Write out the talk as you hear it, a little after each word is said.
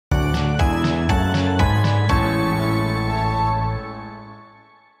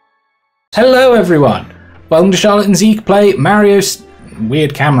Hello everyone! Welcome to Charlotte and Zeke play Mario's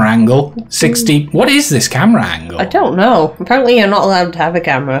weird camera angle 60. What is this camera angle? I don't know. Apparently you're not allowed to have a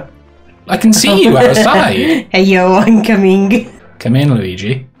camera. I can see you outside. Hey yo, I'm coming. Come in,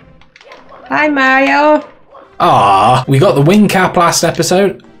 Luigi. Hi Mario. Ah, we got the wing cap last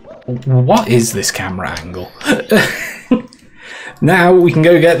episode. What is this camera angle? Now we can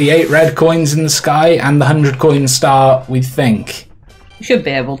go get the 8 red coins in the sky and the 100 coin star, we think. Should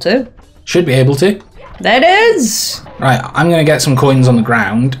be able to. Should be able to. There it is! Right, I'm going to get some coins on the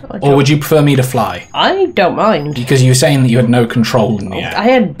ground. Or would you prefer me to fly? I don't mind. Because you were saying that you had no control in the air. I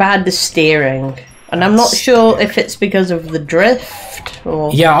had bad steering. And I'm not sure if it's because of the drift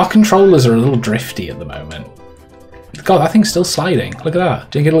or... Yeah, our controllers are a little drifty at the moment. God, that thing's still sliding. Look at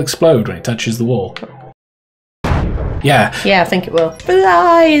that. Do you think it'll explode when it touches the wall? Yeah. Yeah, I think it will.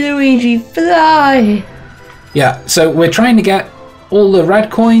 Fly, Luigi, fly! Yeah, so we're trying to get all the red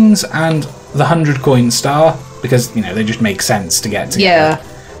coins and the 100 coin star because, you know, they just make sense to get together.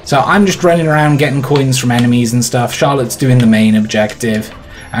 Yeah. So I'm just running around getting coins from enemies and stuff. Charlotte's doing the main objective.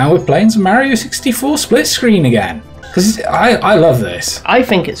 And we're playing some Mario 64 split screen again. Because I love this. I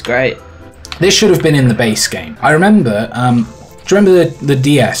think it's great. This should have been in the base game. I remember, do you remember the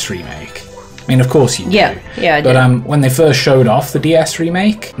DS remake? I mean, of course you do. Yeah, I do. But when they first showed off the DS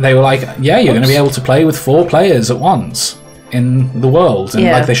remake, they were like, yeah, you're going to be able to play with 4 players at once in the world. And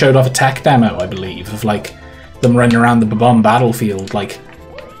like they showed off a tech demo, I believe, of like them running around the Bob-omb battlefield like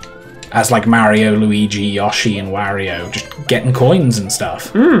as like Mario, Luigi, Yoshi and Wario just getting coins and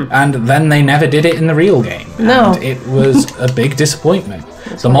stuff. And then they never did it in the real game. No. And it was a big disappointment.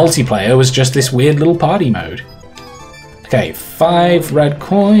 The multiplayer was just this weird little party mode. Okay, 5 red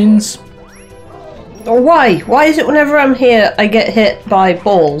coins. Why? Why is it whenever I'm here I get hit by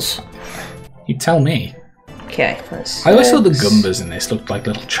balls? You tell me. Okay, that's... I always thought the Goombas in this looked like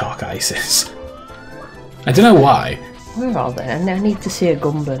little chalk ices. I don't know why. Where are they? I need to see a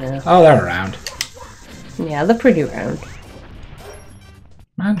Goomba now. Oh, they're around. Yeah, they're pretty round.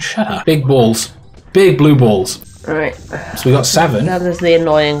 Man, shut up. Big balls. Big blue balls. Right. So we got 7. Now there's the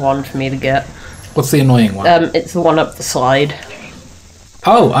annoying one for me to get. What's the annoying one? It's the one up the slide.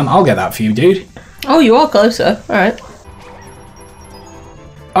 Oh, I'll get that for you, dude. Oh, you are closer. Alright.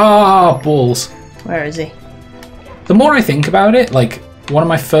 Ah, balls. Where is he? The more I think about it, like, one of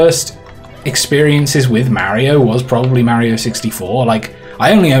my first experiences with Mario was probably Mario 64. Like,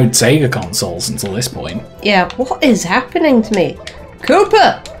 I only owned Sega consoles until this point. Yeah, what is happening to me?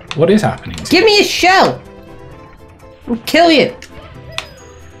 Cooper! What is happening to you? Give me a shell! I'll kill you!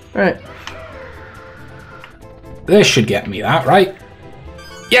 Right. This should get me that, right?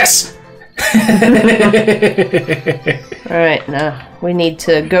 Yes! Alright, now we need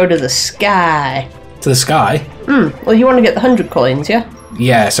to go to the sky. To the sky? Well, you want to get the 100 coins, yeah?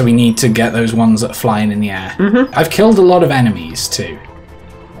 Yeah, so we need to get those ones that are flying in the air. I've killed a lot of enemies, too.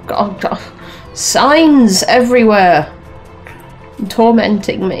 God. Signs everywhere.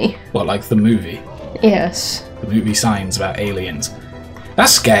 Tormenting me. What, like the movie? Yes. The movie Signs about aliens. That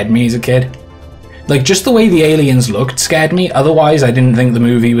scared me as a kid. Like, just the way the aliens looked scared me. Otherwise, I didn't think the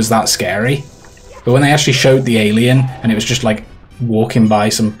movie was that scary. But when they actually showed the alien, and it was just, like, walking by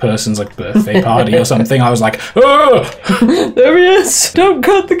some person's, like, birthday party or something, I was like, oh! There he is! Don't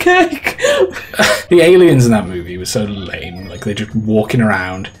cut the cake! The aliens in that movie were so lame. Like, they're just walking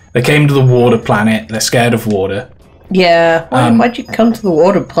around. They came to the water planet. They're scared of water. Yeah. Why'd you come to the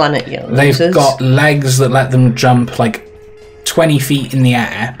water planet, you losers? They've got legs that let them jump, like, 20 feet in the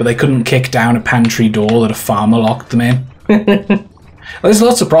air, but they couldn't kick down a pantry door that a farmer locked them in. There's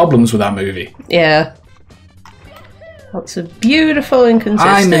lots of problems with that movie. Yeah. Lots of beautiful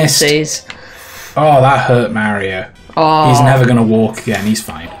inconsistencies. Oh, that hurt Mario. Oh. He's never going to walk again. He's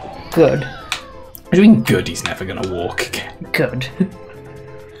fine. Good. What do you mean good? He's never going to walk again. Good.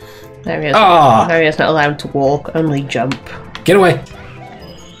 Mario's not allowed to walk, only jump. Get away.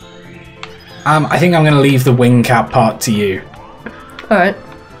 I think I'm going to leave the wing cap part to you. Alright.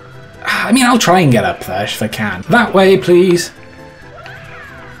 I mean, I'll try and get up there if I can. That way, please.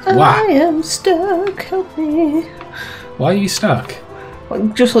 Wow. I am stuck, help me. Why are you stuck? Well,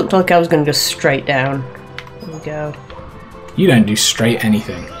 it just looked like I was going to go straight down. There we go. You don't do straight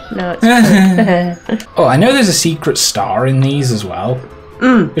anything. No, it's Oh, I know there's a secret star in these as well.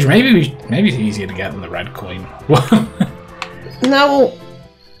 Which maybe it's easier to get than the red coin. No.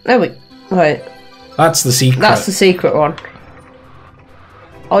 Wait. That's the secret. That's the secret one.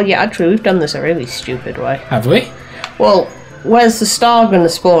 Oh yeah, actually we've done this a really stupid way. Have we? Well, where's the star going to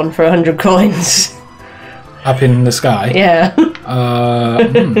spawn for 100 coins? Up in the sky? Yeah.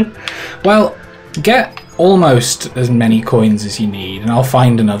 Well, get almost as many coins as you need, and I'll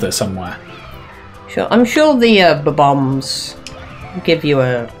find another somewhere. Sure. I'm sure the bombs give you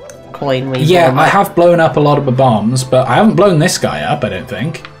a coin when you Yeah, blow them I up. have blown up a lot of the bombs, but I haven't blown this guy up, I don't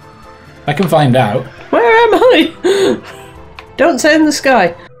think. I can find out. Where am I? Don't say in the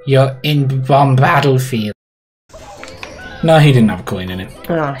sky. You're in bomb battlefield. No, he didn't have a coin in him.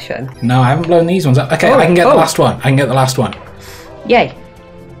 Ah, shame. No, I haven't blown these ones up. Okay, I can get the last one. I can get the last one. Yay.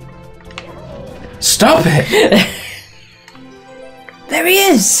 Stop it! There he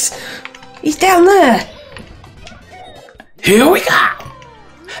is! He's down there! Here we go!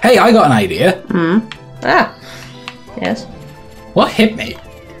 Hey, I got an idea. Ah. Yes. What hit me?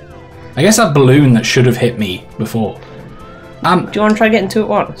 I guess that balloon that should have hit me before. Do you want to try getting two at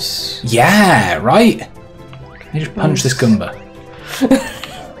once? Yeah, right? Let me just punch this gumba.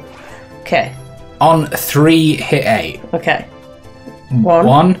 Okay. On 3, hit A. Okay.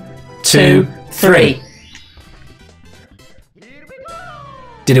 1, 2, 3.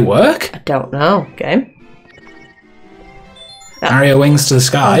 Did it work? I don't know. Okay. Mario wings to the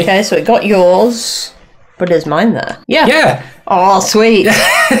sky. Okay, so it got yours, but is mine there? Yeah. Yeah! Oh, sweet.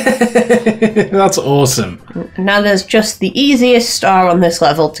 That's awesome. Now there's just the easiest star on this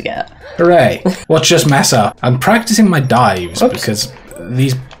level to get. Hooray. Watch just mess up. I'm practicing my dives because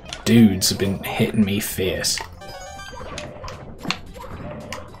these dudes have been hitting me fierce.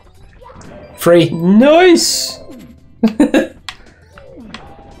 Free. Nice.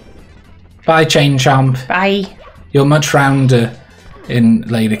 Bye, Chain Chomp. Bye. You're much rounder in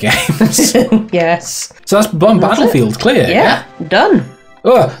later games. Yes. So that's Bomb Battlefield clear. Yeah. Done.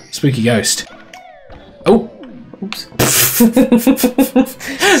 Oh, spooky ghost. Oh.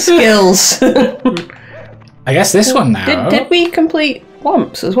 Skills. I guess this one now. Did we complete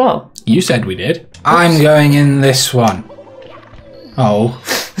Womps as well? You said we did. I'm going in this one. Oh.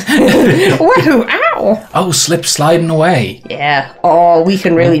 Woohoo! Ow! Oh, slip sliding away. Yeah. Oh, we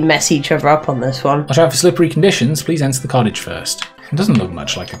can really mess each other up on this one. Watch out for slippery conditions. Please enter the cottage first. It doesn't look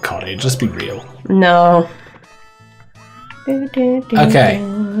much like a cottage. Let's be real. No. Okay.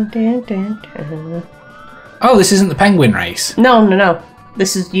 Oh, this isn't the penguin race. No.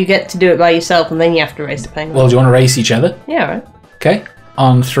 This is, you get to do it by yourself and then you have to race the penguin. Well, do you want to race each other? Yeah, right. Okay.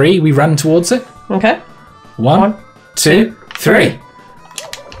 On 3, we run towards it. Okay. 1, 2, 3.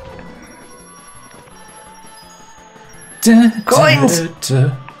 Coins!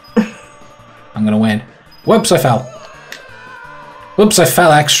 I'm gonna win. Whoops, I fell. Whoops, I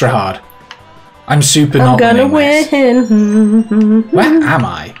fell extra hard. I'm super not gonna winning win. this. Where am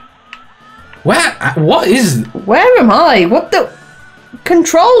I? What is... Where am I? What the...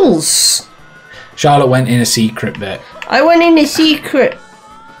 Controls! Charlotte went in a secret bit. I went in a secret.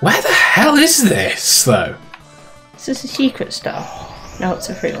 Where the hell is this, though? Is this a secret star? No, it's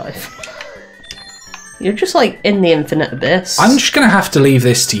a free life. You're just like in the infinite abyss. I'm just gonna have to leave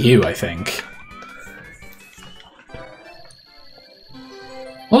this to you, I think.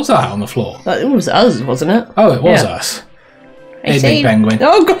 What was that on the floor? It was us, wasn't it? Oh, it was Yeah. us. I Hey, see. big penguin.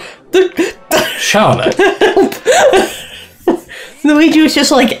 Oh, God. Charlotte. Luigi was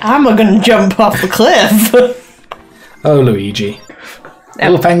just like, am I going to jump off the cliff? Oh, Luigi.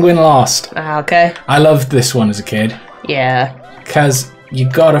 Little penguin lost. Okay. I loved this one as a kid. Yeah. Because you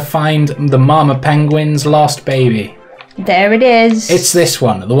gotta find the mama penguin's lost baby. There it is. It's this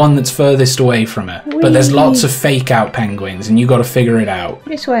one, the one that's furthest away from it. But there's lots of fake out penguins and you gotta figure it out.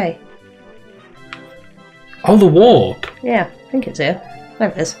 This way. Oh, the warp. Yeah, I think it's here. There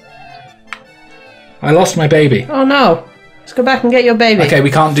it is. I lost my baby. Oh no. Let's go back and get your baby. Okay,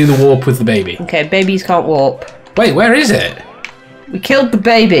 we can't do the warp with the baby. Okay, babies can't warp. Wait, where is it? We killed the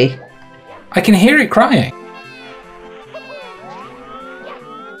baby. I can hear it crying.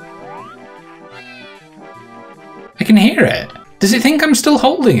 I can hear it. Does it think I'm still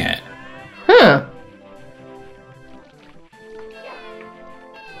holding it? Huh.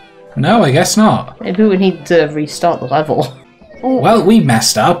 No, I guess not. Maybe we need to restart the level. Well, we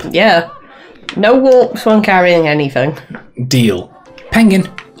messed up. Yeah. No warps when carrying anything. Deal. Penguin.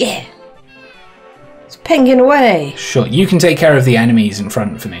 Yeah. It's penguin away. Sure, you can take care of the enemies in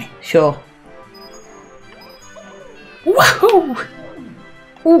front for me. Sure. Woohoo!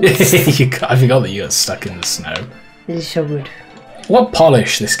 I forgot that you got stuck in the snow. This is so good. What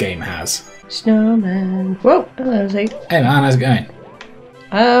polish this game has. Snowman. Whoa, hello, Zeke. Hey man, how's it going?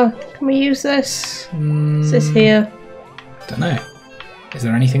 Can we use this? Is this here? Don't know. Is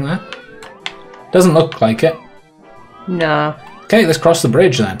there anything there? Doesn't look like it. Nah. Okay, let's cross the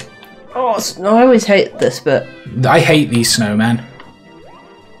bridge then. Oh, no, I always hate this bit. I hate these snowmen.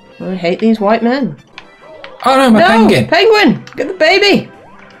 I hate these white men. Oh no, my No! penguin! Penguin! Get the baby!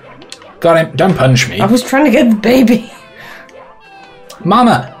 Got him. Don't punch me. I was trying to get the baby.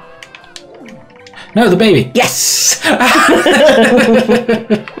 Mama. No, the baby. Yes.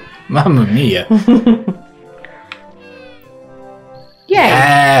 Mamma mia. Yay.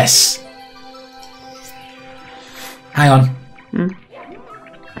 Yes. Hang on.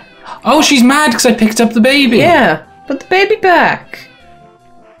 Oh, she's mad because I picked up the baby. Yeah, put the baby back.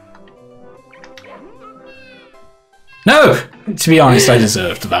 No. To be honest, I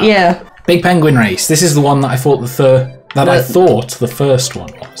deserved that. Yeah. Big Penguin Race. This is the one that I thought the first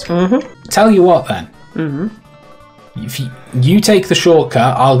one was. Tell you what, then. If you take the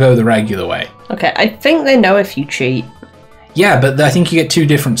shortcut, I'll go the regular way. Okay, I think they know if you cheat. Yeah, but I think you get 2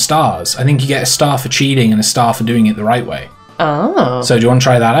 different stars. I think you get a star for cheating and a star for doing it the right way. Oh. So do you want to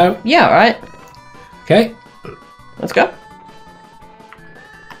try that out? Yeah, alright. Okay. Let's go.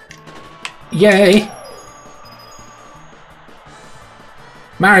 Yay.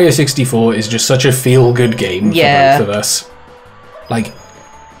 Mario 64 is just such a feel-good game for both of us. Like,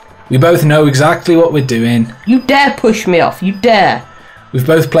 we both know exactly what we're doing. You dare push me off. You dare. We've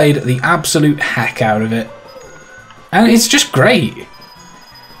both played the absolute heck out of it. And it's just great.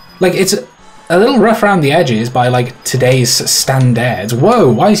 Like, it's a little rough around the edges by, like, today's standards.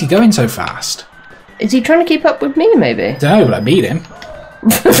 Whoa, why is he going so fast? Is he trying to keep up with me, maybe? Don't know, but I beat him.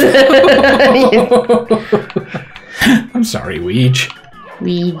 I'm sorry, Weege.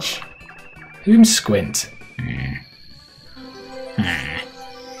 Weege. Let him squint.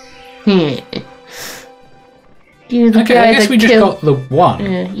 You the Okay, guy I guess that we just got the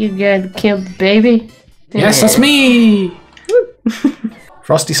one. you the guy that killed the baby? Yes, that's me!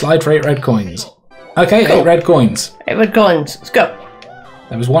 Frosty slide for 8 red coins. Okay, cool. 8 red coins. 8 red coins. Let's go.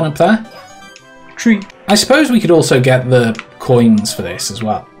 There was one up there. Tree. I suppose we could also get the coins for this as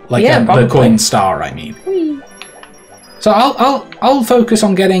well. Like the coin star, I mean. Whee. So I'll focus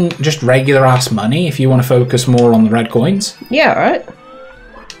on getting just regular ass money if you want to focus more on the red coins. Yeah, right.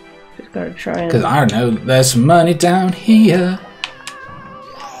 Just gotta try and... Because I know there's some money down here.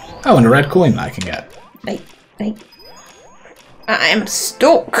 Oh, and a red coin that I can get. Hey. I am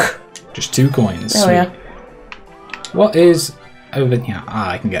stuck. Just 2 coins. Oh, yeah. What is over here? Ah,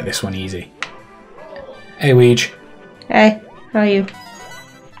 I can get this one easy. Hey, Weege. Hey, how are you?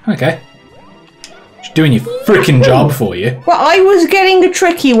 Okay. Just doing your freaking job for you. Well, I was getting the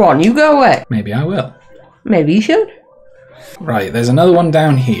tricky one. You go away. Maybe I will. Maybe you should. Right, there's another one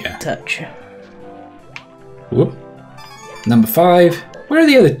down here. Touch. Whoop. Number 5. Where are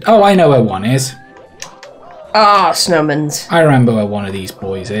the other... Oh, I know where one is. Ah, snowmans. I remember where one of these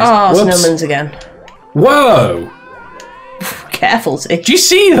boys is. Ah, snowmans again. Whoa! Careful, Zeke. Did you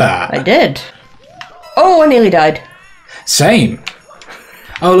see that? I did. Oh, I nearly died. Same.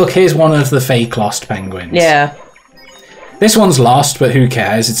 Oh, look, here's one of the fake lost penguins. Yeah. This one's lost, but who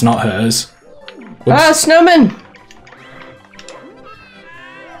cares? It's not hers. Whoops. Ah, snowman.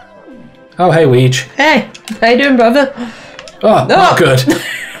 Oh, hey, Weege. Hey, how you doing, brother? Oh, not good.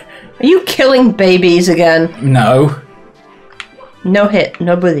 Are you killing babies again? No. No hit,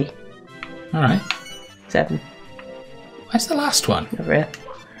 nobody. Alright. 7. Where's the last one? Over here.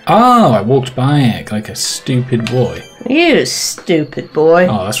 Oh, I walked by it like a stupid boy. You stupid boy.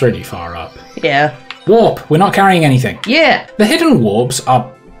 Oh, that's really far up. Yeah. Warp! We're not carrying anything. Yeah. The hidden warps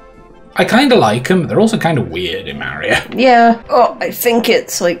are... I kind of like them, but they're also kind of weird in Mario. Yeah. Oh, I think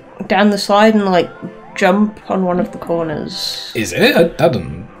it's like down the slide and like jump on one of the corners. Is it? I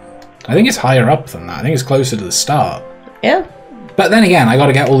don't... I think it's higher up than that. I think it's closer to the start. Yeah. But then again, I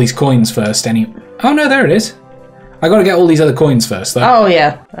gotta get all these coins first Oh no, there it is. I gotta get all these other coins first, though. Oh,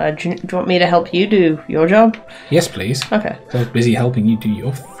 yeah. Do you want me to help you do your job? Yes, please. Okay. I was busy helping you do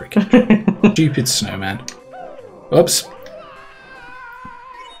your freaking job. Stupid snowman. Whoops.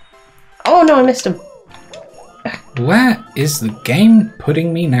 Oh, no, I missed him. Where is the game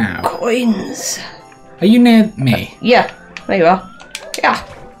putting me now? Coins. Are you near me? Yeah. There you are. Yeah.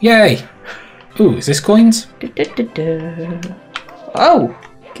 Yay. Ooh, is this coins? Oh.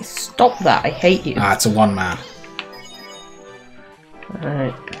 Stop that. I hate you. Ah, it's a one man.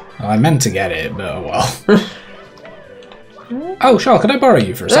 Alright. Well, I meant to get it, but oh well. Oh, sure, could I borrow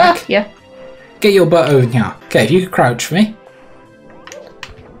you for a sec? Yeah. Get your butt over here. Okay, if you could crouch for me.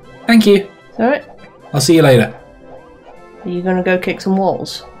 Thank you. Alright. I'll see you later. Are you gonna go kick some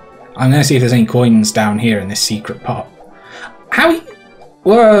walls? I'm gonna see if there's any coins down here in this secret pot. How?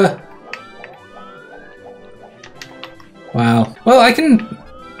 Whoa. Well, I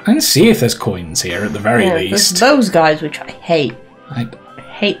can see if there's coins here at the very least. There's those guys which I hate. I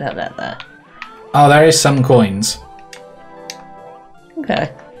hate that they're there. Oh, there is some coins.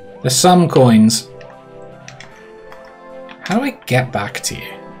 Okay. There's some coins. How do I get back to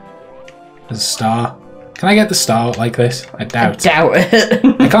you? There's a star. Can I get the star like this? I doubt.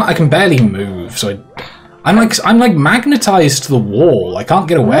 it. I can barely move, so I'm like magnetized to the wall. I can't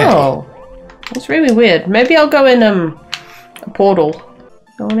get away. Oh, that's really weird. Maybe I'll go in a portal.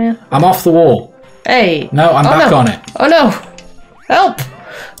 Go in here. I'm off the wall. Hey. No, I'm back on it. Oh no! Help!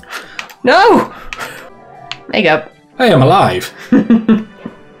 No! There you go. Hey, I'm alive.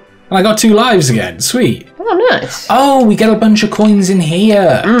 And I got 2 lives again. Sweet. Oh, nice. Oh, we get a bunch of coins in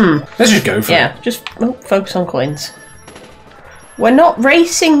here. Let's just go for it. Yeah, just focus on coins. We're not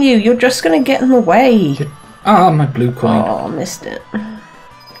racing you. You're just going to get in the way. Oh, my blue coin. Oh, I missed it.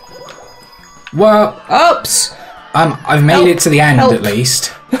 Well, Oops! I've made it to the end at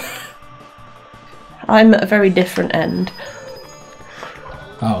least. I'm at a very different end.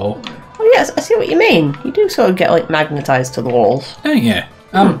 Oh. Oh, yes, I see what you mean. You do sort of get, like, magnetized to the walls. Don't you?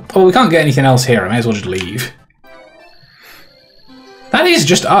 Well, we can't get anything else here. I may as well just leave. That is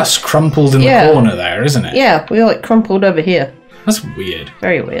just us crumpled in the corner there, isn't it? Yeah, we're, like, crumpled over here. That's weird.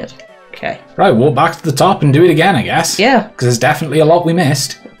 Very weird. Okay. Right, walk back to the top and do it again, I guess. Yeah. Because there's definitely a lot we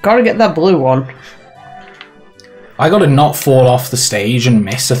missed. Gotta get that blue one. I gotta not fall off the stage and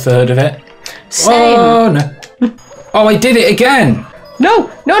miss a third of it. Same. Oh, no. Oh, I did it again! No!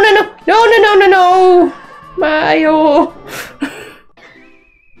 No, no, no! No, no, no, no, no! Mario!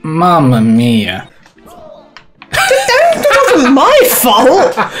 Mamma mia. That wasn't my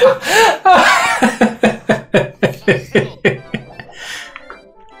fault!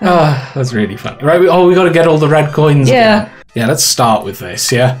 Oh, that's really funny. Right, we gotta get all the red coins Yeah. again. Yeah, let's start with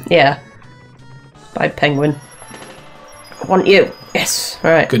this, yeah? Yeah. Bye, penguin. I want you. Yes.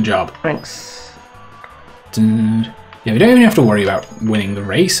 Alright. Good job. Thanks. Yeah, we don't even have to worry about winning the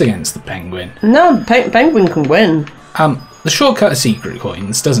race against the penguin. No, penguin can win. The shortcut has secret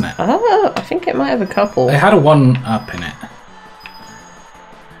coins, doesn't it? Oh, I think it might have a couple. It had a 1-up in it.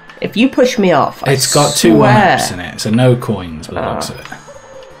 If you push me off, It's got 2 1-ups in it, so no coins by the looks of it.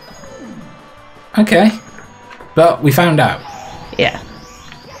 Okay. But we found out. Yeah.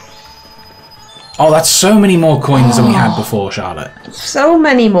 Oh, that's so many more coins than we had before, Charlotte. So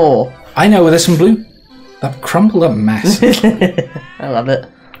many more. I know where there's some blue... That crumpled up mess. I love it.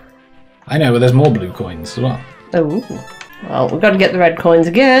 I know where there's more blue coins as well. Oh. Well, we've got to get the red coins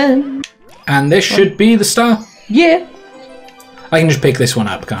again. And this should be the star. Yeah. I can just pick this one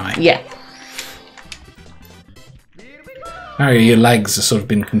up, can't I? Yeah. Mario, your legs have sort of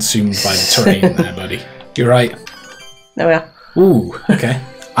been consumed by the terrain there, buddy. You're right. There we are. Ooh, okay.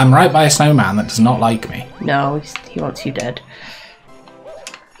 I'm right by a snowman that does not like me. No, he wants you dead.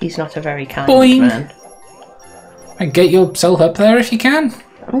 He's not a very kind Boing. man. Get yourself up there if you can.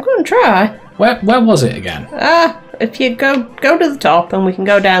 I'm going to try. Where was it again? If you go to the top and we can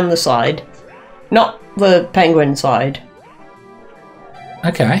go down the slide. Not the penguin slide.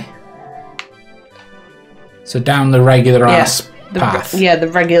 Okay. So down the regular ass path. Yeah, the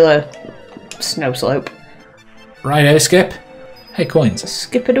regular snow slope. Righto, Skip. Hey, coins.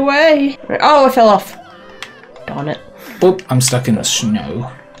 Skip it away. Oh, I fell off. Darn it. Oh, I'm stuck in the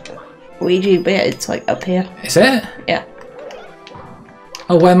snow. Luigi, but yeah, it's like up here. Is it? Yeah.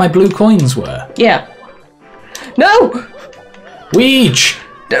 Oh, where my blue coins were. Yeah. No! Weege!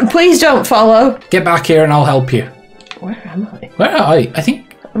 Please don't follow. Get back here and I'll help you. Where am I? Where are I? I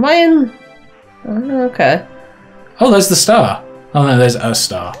think... Am I in... Oh, okay. Oh, there's the star. Oh, no, there's a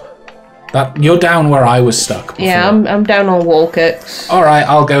star. You're down where I was stuck before. Yeah, I'm down on wall kicks. Alright,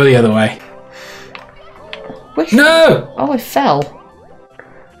 I'll go the other way. No! Oh, I fell.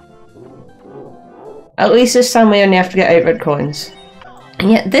 At least this time we only have to get 8 red coins. And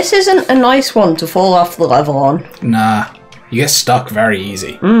yet, this isn't a nice one to fall off the level on. Nah, you get stuck very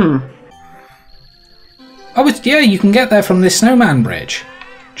easy. Oh, yeah, you can get there from this snowman bridge.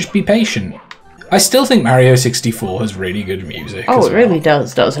 Just be patient. I still think Mario 64 has really good music. Oh, it really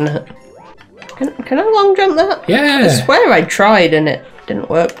does, doesn't it? Can I long jump that? Yeah. I swear I tried and it didn't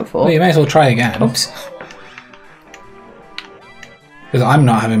work before. Well, you may as well try again. Oops. Because I'm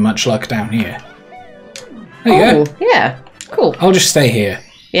not having much luck down here. There you go. Yeah. Cool. I'll just stay here.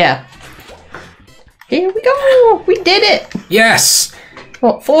 Yeah. Here we go. We did it. Yes.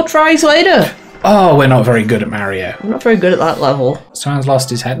 What, 4 tries later? Oh, we're not very good at Mario. I'm not very good at that level. Someone's lost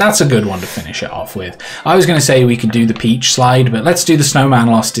his head. That's a good one to finish it off with. I was going to say we could do the Peach slide, but let's do the snowman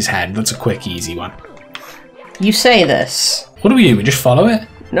lost his head. That's a quick, easy one. You say this. What do we do? We just follow it?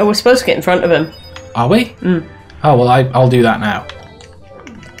 No, we're supposed to get in front of him. Are we? Oh, well, I'll do that now.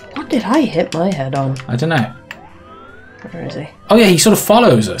 What did I hit my head on? I don't know. Where is he? Oh, yeah, he sort of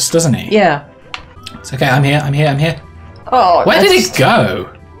follows us, doesn't he? Yeah. It's okay, I'm here. Oh, Where did it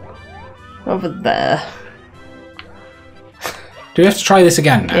go? Over there. Do we have to try this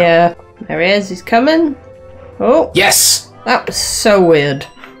again now? Yeah. There he is, he's coming. Oh. Yes! That was so weird.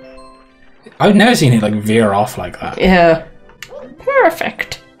 I've never seen it like veer off like that. Yeah.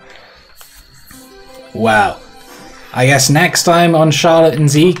 Perfect. Wow. I guess next time on Charlotte and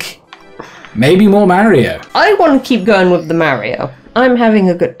Zeke, maybe more Mario. I want to keep going with the Mario. I'm having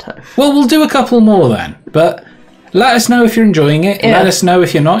a good time. Well, we'll do a couple more then. But let us know if you're enjoying it. Yeah. Let us know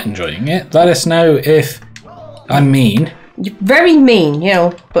if you're not enjoying it. Let us know if I'm mean. You're very mean, you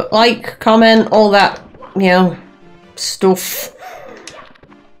know, but like, comment, all that, you know, stuff.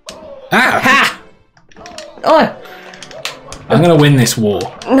 Ah! Ha! Oh, I'm gonna win this war.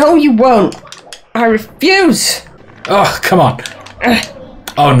 no you won't. I refuse. Oh, come on.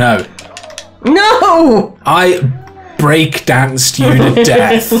 Oh no. No! I breakdanced you to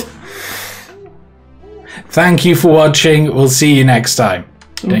death. Thank you for watching. We'll see you next time.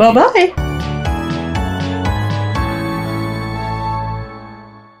 Bye-bye.